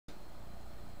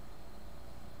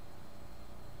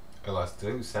I lost. Did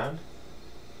I lose sound?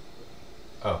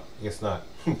 Oh, I guess not.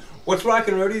 What's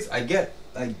Rockin Roadies?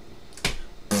 I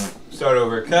start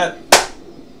over. Cut.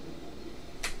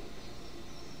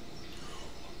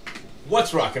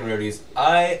 What's Rockin Roadies?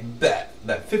 I bet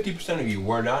that 50% of you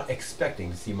were not expecting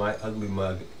to see my ugly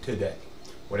mug today.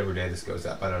 Whatever day this goes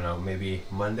up. I don't know. Maybe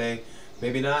Monday.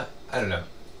 Maybe not. I don't know.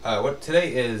 What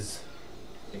today is...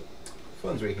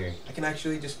 Phone's right here. I can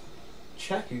actually just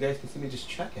check. You guys can see me just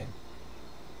checking.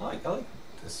 I like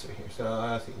this right here.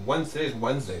 So Wednesday is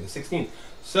Wednesday, the 16th.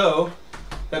 So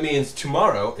that means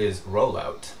tomorrow is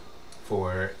rollout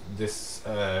for this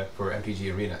for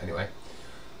MTGA Arena anyway.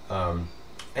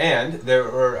 And there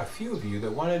were a few of you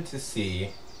that wanted to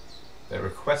see, that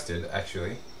requested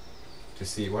actually, to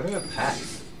see what are the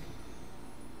packs.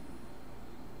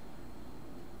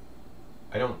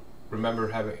 I don't remember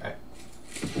having.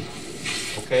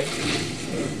 Okay.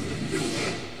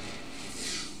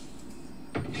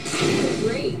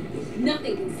 Great.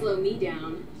 Nothing can slow me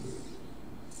down.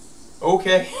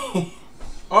 Okay.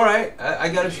 All right. I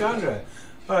got a Chandra.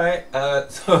 All right.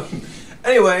 So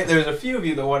anyway, there's a few of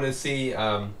you that wanted to see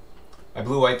my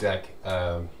blue-white deck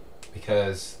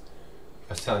because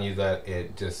I was telling you that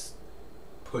it just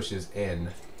pushes in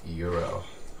Euro.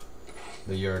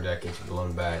 The Euro deck is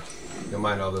blown back. Don't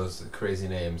mind all those crazy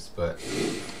names, but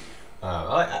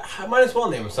I might as well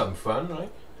name them something fun,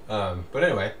 right? But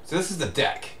anyway, so this is the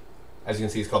deck. As you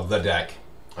can see, it's called The Deck.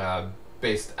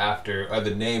 Based after,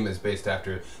 the name is based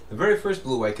after the very first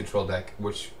blue-white control deck,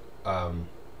 which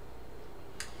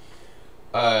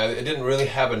it didn't really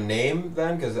have a name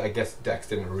then, because I guess decks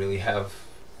didn't really have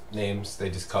names. They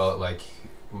just call it like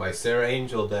my Sarah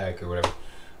Angel deck or whatever.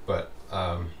 But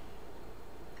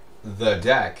the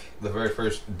deck, the very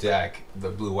first deck, the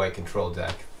blue-white control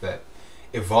deck that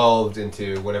evolved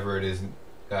into whatever it is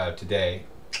today,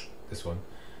 this one,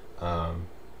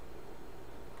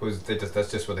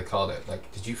 that's just what they called it.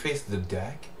 Like, did you face the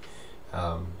deck?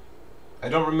 I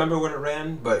don't remember when it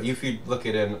ran, but if you look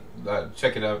it in,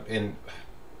 check it out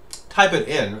type it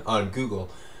in on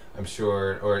Google, I'm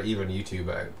sure, or even YouTube,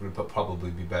 would probably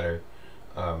be better.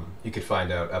 You could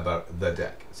find out about the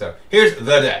deck. So here's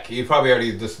the deck. You probably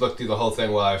already just looked through the whole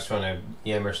thing while I was trying to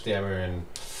yammer, stammer, and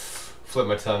flip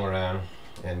my tongue around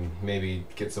and maybe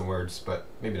get some words, but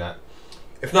maybe not.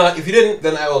 If not, if you didn't,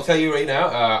 then I will tell you right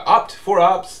now. 4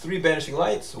 ops, 3 Banishing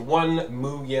Lights, 1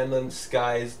 Mu Yanlin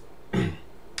Sky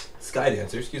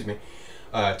Dancer, excuse me, 2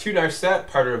 Narset,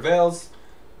 Parter of Veils,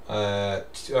 4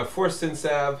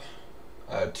 Sinsav,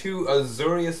 2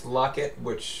 Azorius Locket,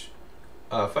 which,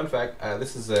 fun fact,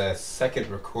 this is a second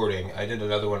recording. I did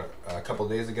another one a couple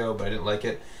days ago, but I didn't like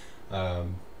it,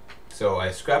 so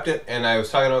I scrapped it, and I was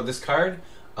talking about this card.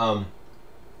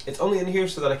 It's only in here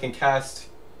so that I can cast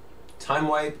Time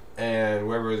Wipe and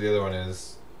wherever the other one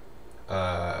is,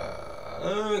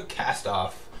 Cast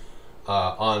Off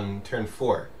on turn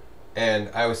 4. And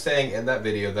I was saying in that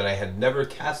video that I had never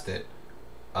cast it.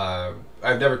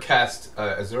 I've never cast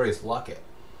Azorius Locket.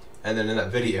 And then in that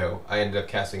video, I ended up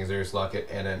casting Azorius Locket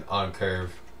and then on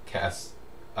curve Cast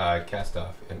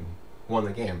Off and won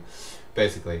the game,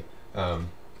 basically.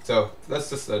 So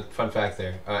that's just a fun fact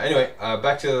there. Anyway,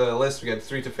 back to the list. We got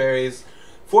 3 Teferis,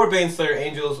 4 Baneslayer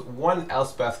Angels, 1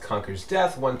 Elspeth Conquers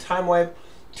Death, 1 Time Wipe,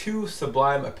 2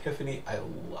 Sublime Epiphany. I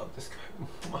love this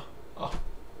card.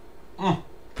 Oh.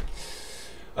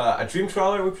 A Dream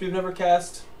Trawler, which we've never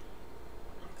cast.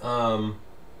 3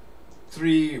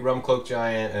 Rumcloak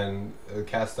Giant and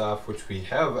Cast Off, which we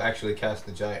have actually cast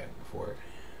the Giant before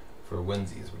for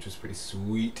Winsies, which is pretty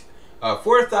sweet.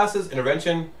 4 Thassa's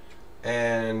Intervention,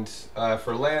 and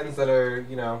for lands that are,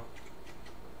 you know,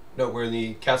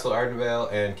 noteworthy, Castle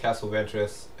Ardenvale and Castle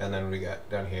Ventress, and then we got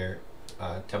down here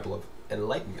Temple of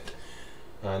Enlightenment,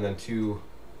 and then 2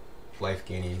 life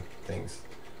gaining things.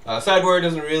 Sideboard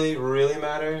doesn't really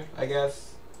matter, I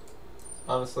guess,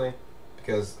 honestly,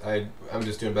 because I'm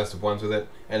just doing best of ones with it,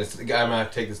 and I'm gonna have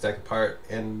to take this deck apart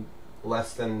in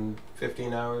less than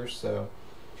 15 hours, so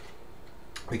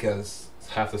because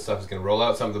half the stuff is gonna roll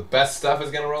out, some of the best stuff is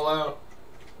gonna roll out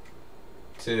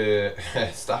to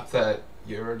stop that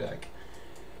Euro deck.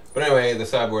 But anyway, the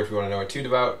sideboard, if you want to know it: 2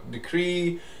 Devout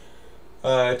Decree,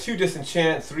 2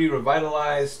 Disenchant, 3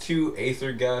 Revitalize, 2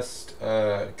 Aether Gust,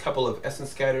 a couple of Essence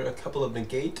Scatter, a couple of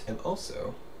Negate, and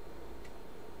also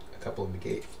a couple of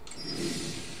Negate.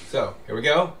 So here we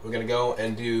go. We're gonna go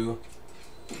and do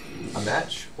a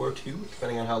match or 2,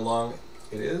 depending on how long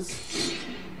it is.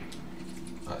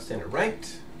 Standard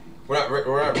ranked. We're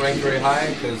not ranked very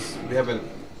high because we haven't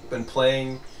been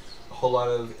playing a whole lot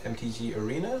of MTG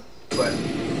Arena, but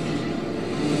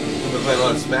we've been playing a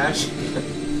lot of Smash.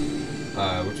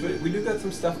 which we do got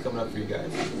some stuff coming up for you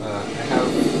guys. I have.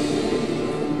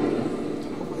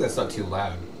 Hopefully that's not too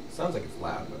loud. Sounds like it's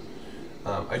loud, but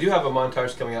I do have a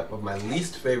montage coming up of my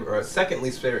least favorite, or second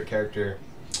least favorite character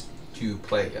to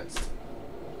play against.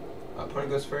 Opponent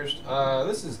goes first.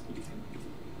 This is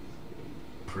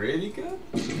pretty good.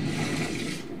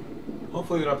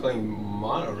 Hopefully we're not playing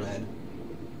mono red.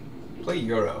 Play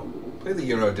Euro. Play the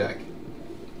Euro deck.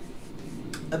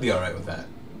 I'd be alright with that.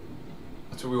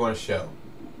 That's what we want to show.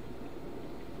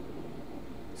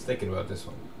 He's thinking about this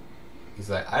one. He's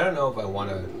like, I don't know if I want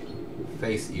to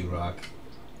face E-Rock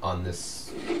on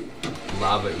this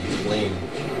lava and flame.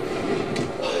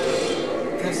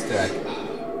 This deck.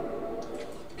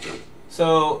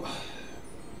 So,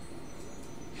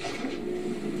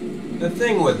 the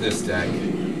thing with this deck,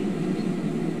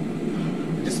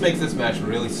 it just makes this match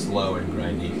really slow and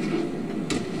grindy.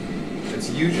 It's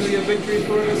usually a victory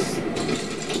for us,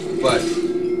 but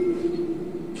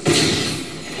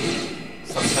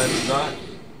sometimes not.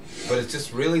 But it's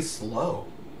just really slow.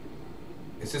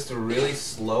 It's just a really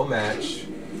slow match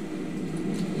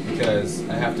because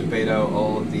I have to bait out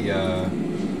all of the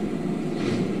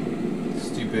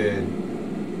stupid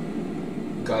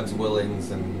God's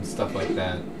willings and stuff like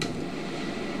that.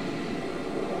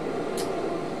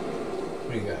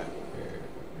 What do you got here?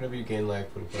 Whenever you gain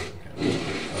life, put a plus on counter.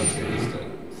 Oh, okay, just a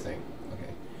thing.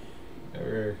 Okay.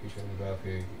 Never you should have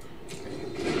value.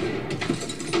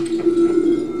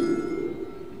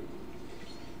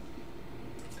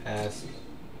 Pass.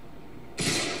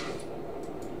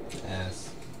 Pass.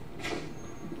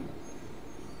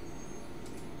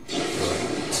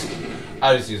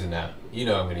 I'll just use it now. You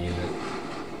know I'm gonna use it.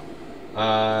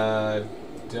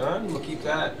 Done. We'll keep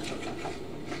that.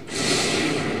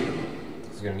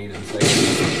 He's gonna need it in a second.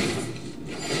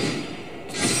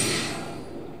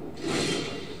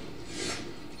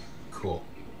 Cool.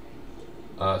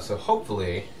 So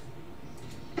hopefully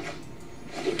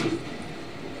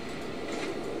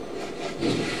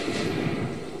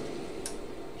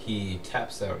he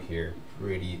taps out here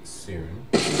pretty soon.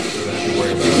 So we don't have to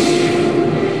worry about.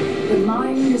 The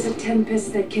mind is a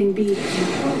tempest that can be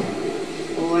controlled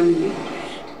or unleashed.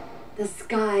 The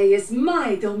sky is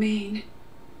my domain.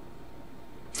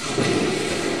 So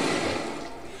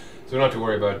we don't have to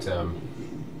worry about him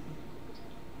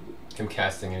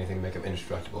casting anything to make him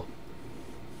indestructible.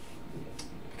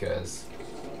 Because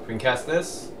if we can cast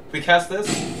this,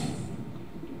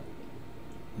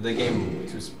 the game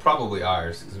is probably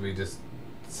ours because we just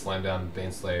slam down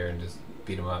Baneslayer and just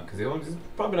beat him up because he's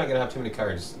probably not going to have too many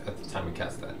cards at the time we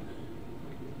cast that.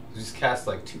 We just cast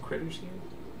like 2 critters here.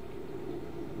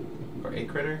 Or 8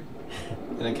 critter.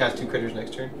 And then cast 2 critters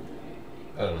next turn.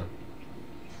 I don't know.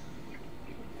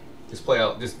 Just play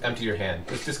out, just empty your hand.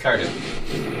 Just discard it.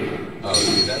 Oh,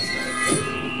 see, that's nice.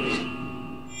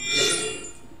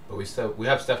 But we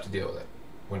have stuff to deal with it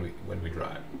when we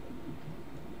draw it.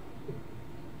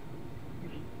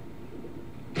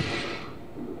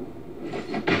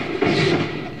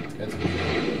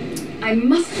 I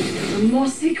must discover more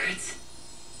secrets.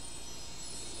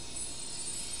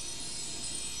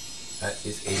 That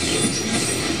is a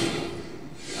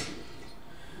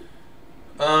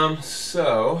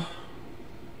so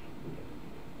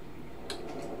I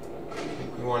think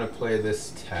we want to play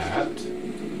this tapped.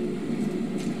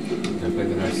 And play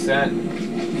the Narset.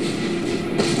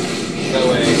 That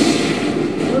way.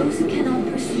 Those who cannot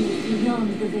perceive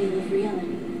beyond the veil of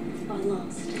reality are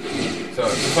lost. So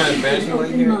if we find a Banishing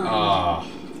Light here,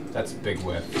 that's a big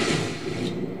whiff.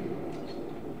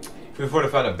 If we would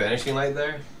have found a Banishing Light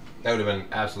there, that would have been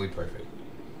absolutely perfect.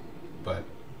 But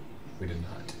we did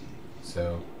not.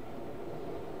 So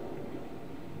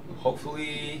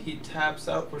hopefully he taps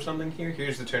out for something here.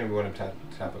 Here's the turn we want to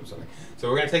tap up something. So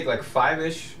we're gonna take like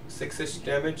 5-ish, 6-ish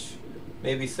damage,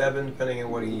 maybe 7, depending on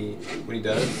what he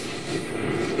does.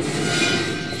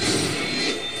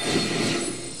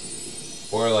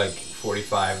 Or like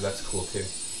 45, that's cool too.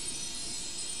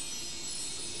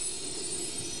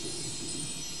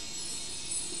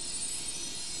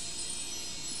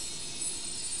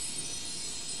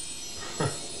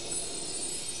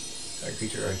 Target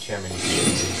creature or enchantment.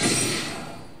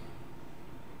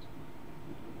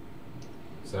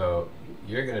 So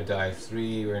you're gonna die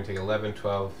 3, we're gonna take 11,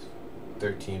 12,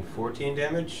 13, 14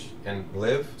 damage and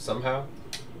live somehow.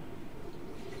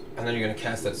 And then you're gonna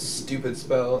cast that stupid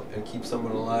spell and keep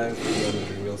someone alive and then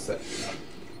you're real set.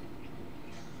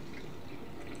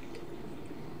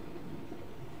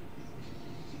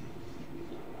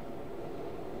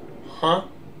 Huh?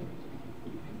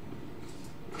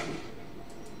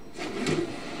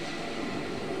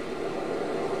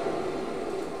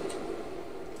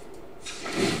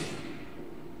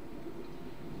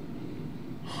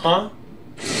 Huh?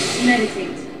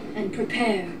 Meditate and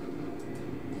prepare.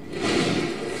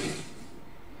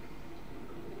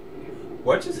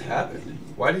 What just happened?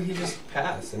 Why did he just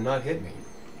pass and not hit me?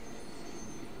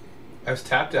 I was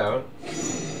tapped out.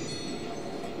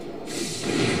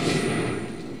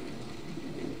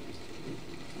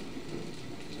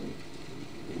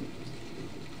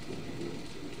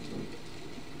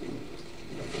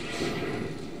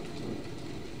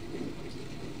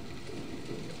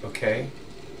 Okay.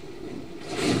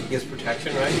 He has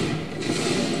protection, right?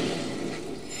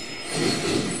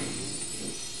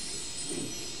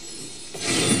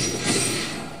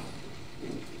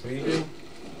 What are you doing?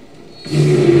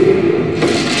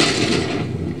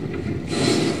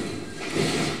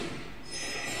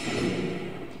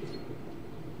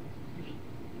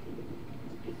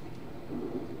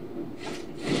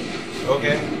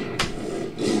 Okay.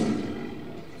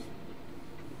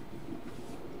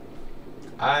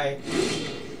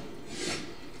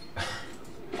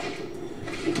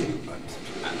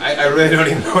 I really don't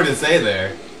even know what to say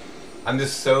there. I'm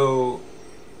just so,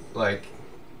 like,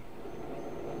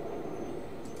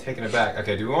 taken aback.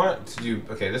 Okay, do we want to do...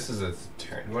 Okay, this is a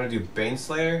turn. Do we want to do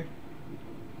Baneslayer?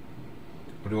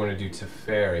 Or do we want to do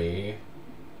Teferi?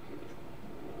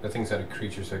 The thing's not a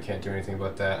creature, so I can't do anything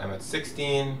about that. I'm at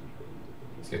 16.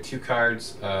 Let's get 2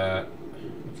 cards. I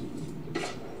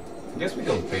guess we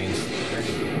go Baneslayer.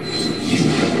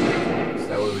 So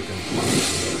that way we can...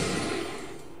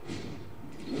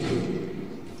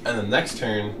 And then next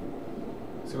turn,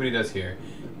 see what he does here.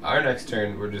 Our next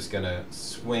turn, we're just gonna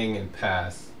swing and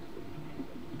pass,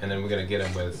 and then we're gonna get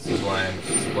him with Sublime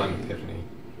Epiphany.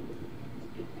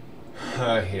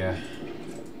 Yeah.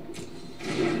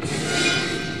 That's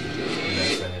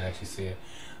I didn't actually see it.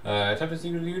 Tap to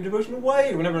secret your devotion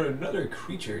away. Whenever another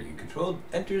creature you control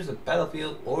enters the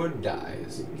battlefield or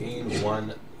dies, gain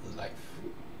 1 life.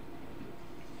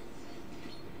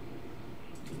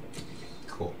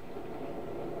 Cool.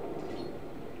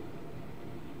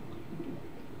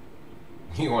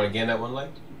 You want to gain that 1 life?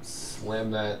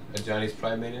 Slam that Johnny's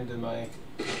Primate into my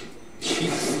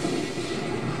cheeks.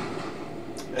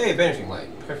 Hey, Vanishing Light.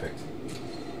 Perfect.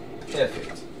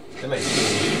 Perfect. That might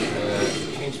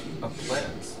change up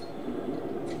plans.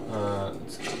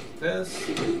 Let's go with this.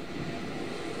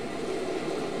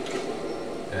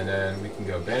 And then we can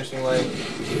go Vanishing Light.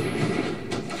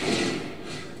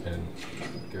 And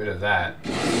get rid of that.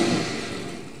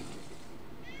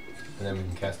 And then we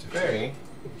can cast a fairy.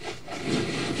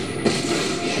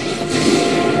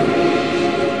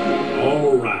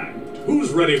 All right.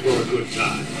 Who's ready for a good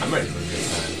time? I'm ready for a good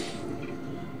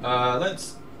time.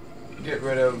 Let's get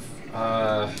rid of,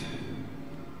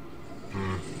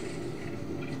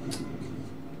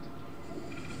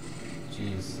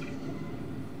 Jeez.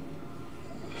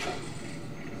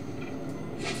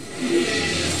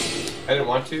 I didn't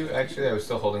want to, actually. I was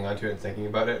still holding on to it and thinking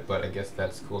about it, but I guess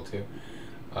that's cool too.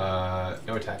 No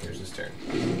attackers this turn.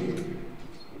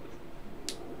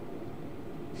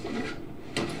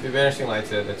 If he Vanishing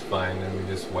Lights it, that's fine, and we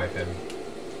just wipe him.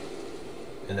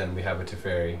 And then we have a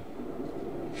Teferi.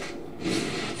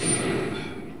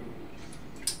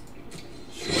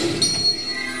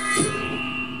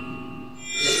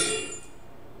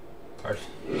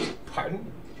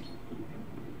 Pardon?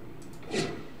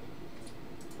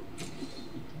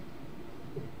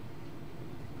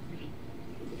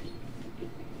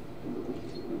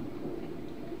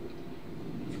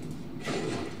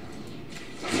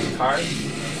 Card?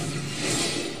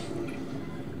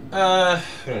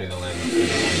 We don't need a land.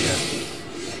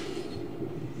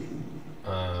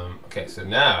 Okay, so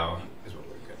now is what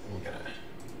we're gonna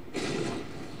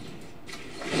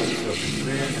go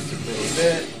through just a little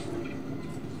bit.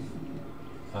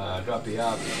 Drop the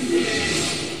up.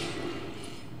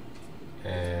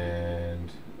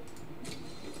 And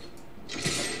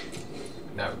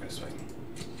now we're gonna swing.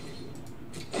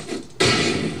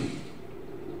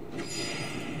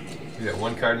 You got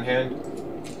 1 card in hand.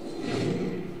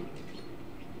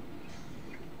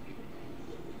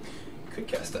 Could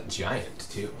cast that giant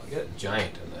too. I got a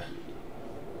giant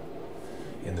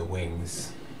in the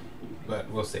wings, but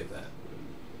we'll save that.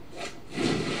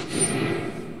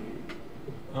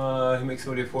 He makes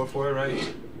somebody a 4/4,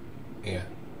 right? Yeah.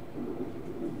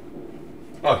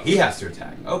 Oh, he has to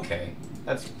attack. Okay,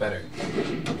 that's better.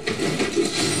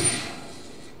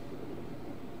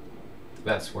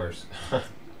 That's worse.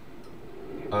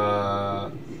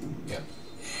 Yeah.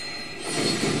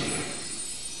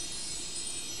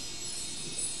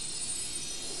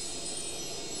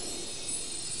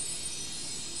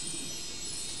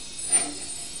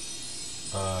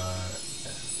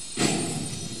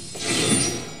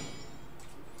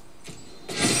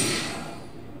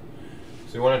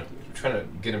 So we want to try to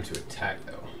get him to attack,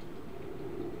 though.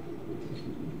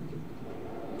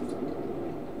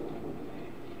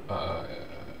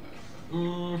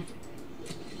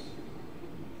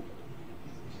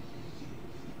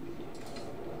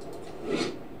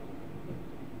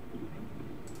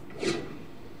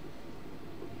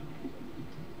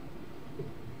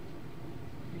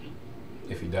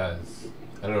 If he does.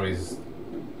 I don't know what he's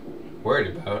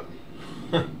worried about.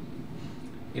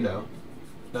 You know,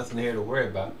 nothing here to worry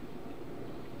about.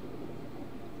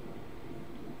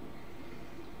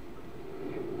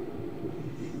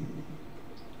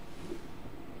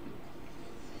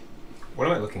 What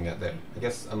am I looking at there? I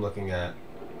guess I'm looking at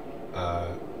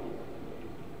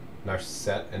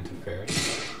Narset and Teferi.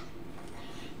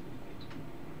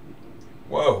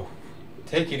 Whoa!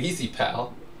 Take it easy,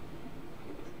 pal.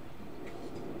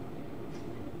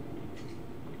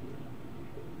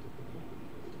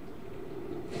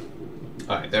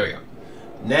 Alright, there we go.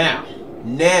 Now!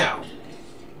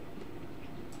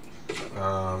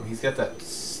 He's got that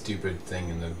stupid thing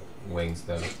in the wings,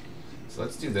 though. So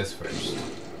let's do this first.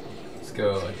 Let's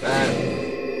go like that,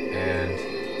 and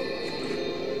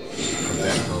let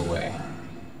that go away.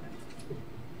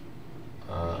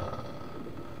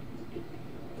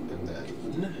 And then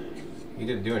he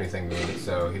didn't do anything with it,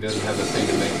 so he doesn't have the thing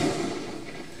to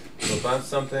make. We'll bounce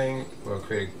something, we'll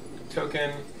create a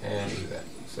token, and do that.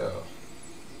 So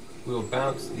we'll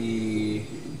bounce that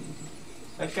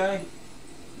guy.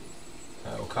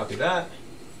 We'll copy that,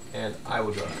 and I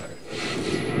will draw a card.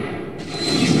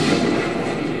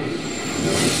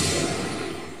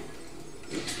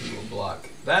 We'll block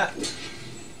that.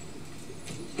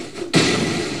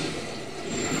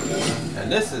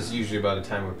 And this is usually about a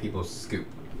time where people scoop.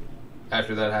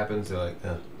 After that happens, they're like,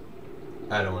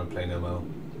 I don't want to play no more.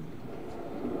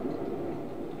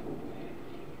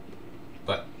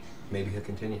 But maybe he'll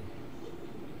continue.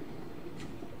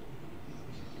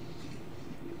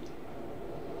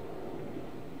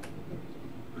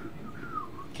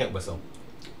 Can't whistle.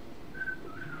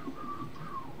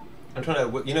 I'm trying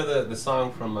to, you know the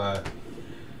song from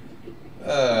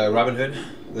Robin Hood,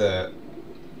 the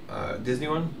Disney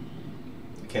one?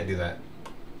 I can't do that.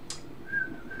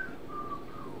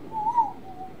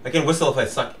 I can whistle if I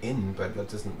suck in, but that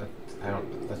doesn't,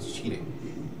 that's cheating.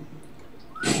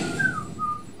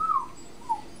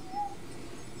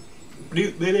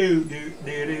 Do do do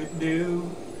do do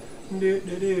do. Oh,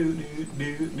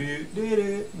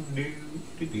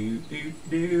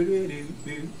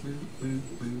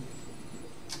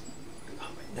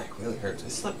 my neck really hurts. I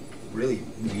slept really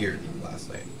weird last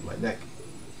night. My neck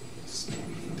just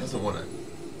doesn't want to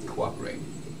cooperate.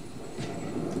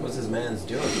 What's this man's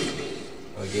doing?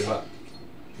 Oh, he gave up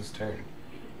his turn.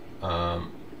 So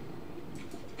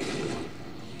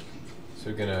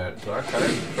we're gonna draw our card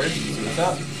first. See what's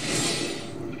up.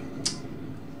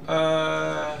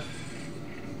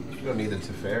 We don't need the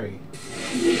Teferi.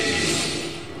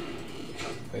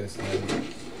 Play this hand.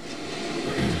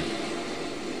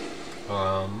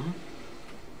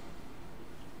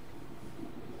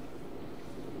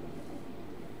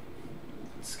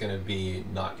 It's gonna be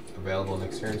not available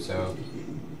next turn, so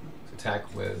let's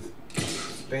attack with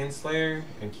Bane Slayer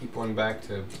and keep one back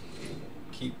to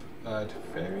keep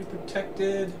Teferi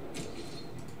protected.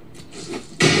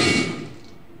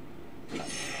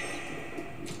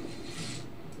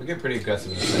 We get pretty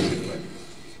aggressive in a second, but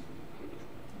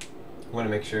I want to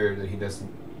make sure that he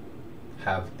doesn't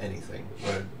have anything. I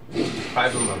want to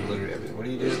deprive him of literally everything. What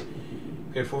do you do?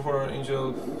 Okay, 4/4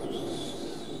 Angel.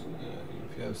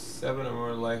 If you have 7 or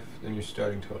more life, then your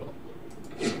starting total.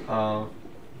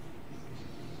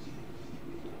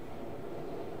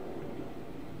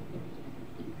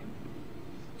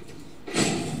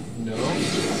 No.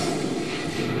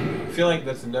 I feel like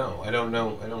that's a no. I don't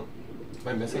know. Am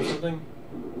I missing something?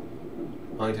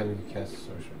 Only time you can cast a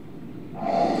sorcery. I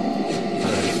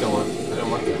just don't want. I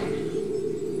don't want that.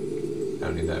 I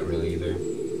don't need that really either,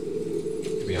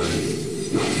 to be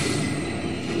honest.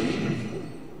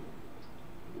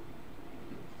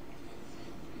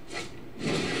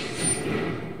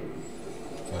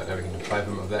 Now we can deprive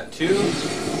him of that too.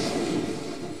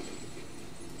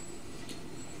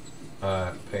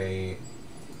 Pay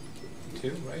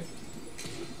 2, right?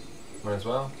 Might as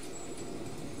well.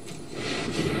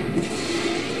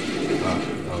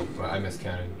 Oh, I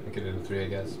miscounted. I could do 3, I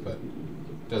guess, but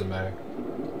it doesn't matter.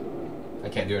 I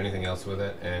can't do anything else with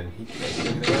it, and he can't do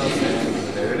anything else,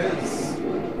 and there it is.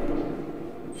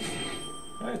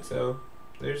 Alright, so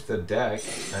there's the deck.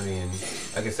 I mean,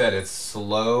 like I said, it's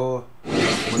slow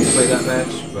when you play that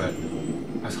match, but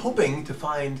I was hoping to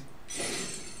find...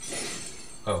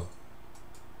 Oh.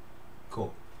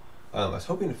 Cool. I was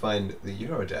hoping to find the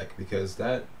Euro deck because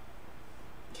that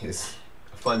is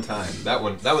a fun time. That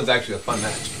one's actually a fun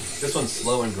match. This one's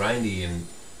slow and grindy and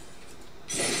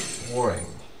boring.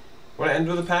 Want to end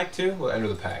with a pack too? We'll end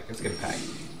with a pack. Let's get a pack.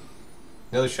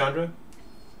 Another Chandra?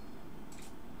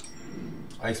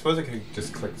 I suppose I could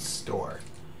just click store,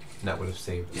 and that would have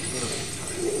saved a little bit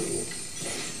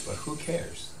of time. But who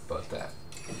cares about that?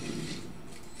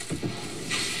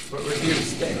 We're here to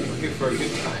stay. We're here for a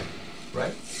good time,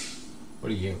 right?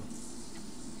 What are you?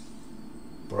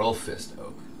 Burl Fist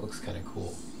Oak. Looks kind of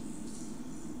cool.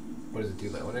 What does it do?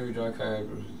 Like whenever you draw a card,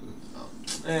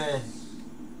 I'm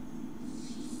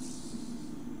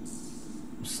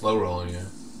slow rolling you.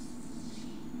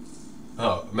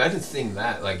 Oh, imagine seeing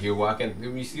that. Like you're walking.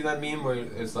 You see that meme where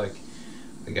it's like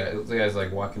the guy's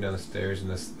like walking down the stairs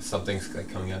and something's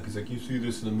like coming out. He's like, you see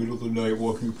this in the middle of the night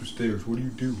walking up the stairs. What do you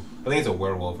do? I think it's a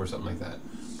werewolf or something like that.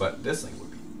 But this thing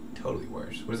would be totally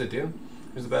worse. What does it do?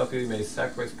 Here's the battlefield. You may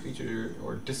sacrifice a creature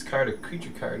or discard a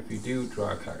creature card. If you do,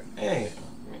 draw a card. Hey.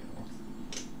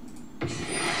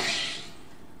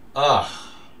 Ugh.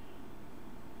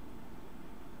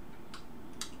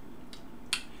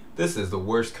 This is the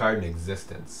worst card in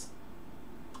existence.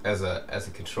 As a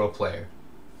control player,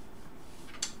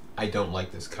 I don't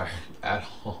like this card at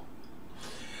all.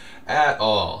 At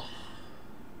all.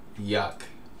 Yuck.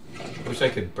 Wish I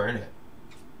could burn it.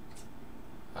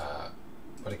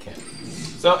 But I can't.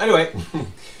 So anyway,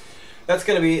 that's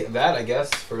gonna be that, I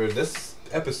guess, for this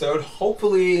episode.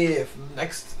 Hopefully, if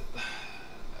next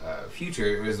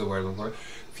future is the word I'm looking for.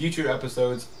 Future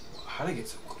episodes. Why did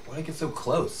I get so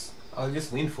close? I'll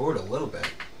just lean forward a little bit.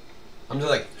 I'm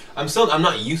just like I'm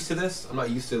not used to this. I'm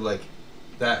not used to like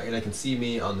that, and I can see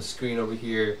me on the screen over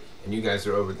here, and you guys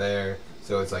are over there.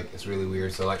 So it's like it's really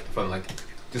weird. So like if I'm like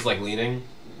just like leaning,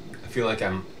 I feel like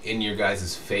I'm in your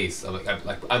guys' face.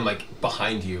 I'm like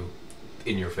behind you,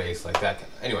 in your face like that.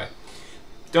 Anyway,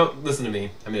 don't listen to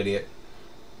me. I'm an idiot.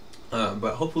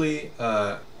 But hopefully,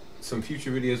 some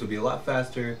future videos will be a lot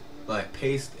faster, like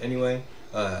paced anyway.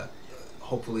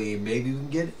 Hopefully, maybe we can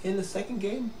get in the second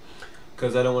game,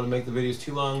 because I don't want to make the videos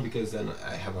too long, because then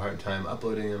I have a hard time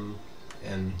uploading them,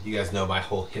 and you guys know my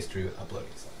whole history with uploading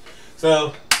stuff.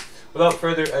 So, without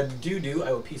further ado,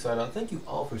 I will peace out. Thank you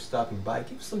all for stopping by.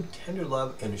 Give some tender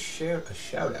love and share a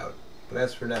shout out. But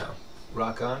as for now,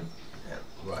 rock on and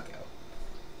rock out.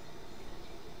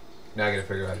 Now I gotta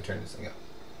figure out how to turn this thing up.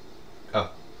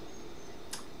 Oh,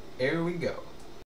 here we go.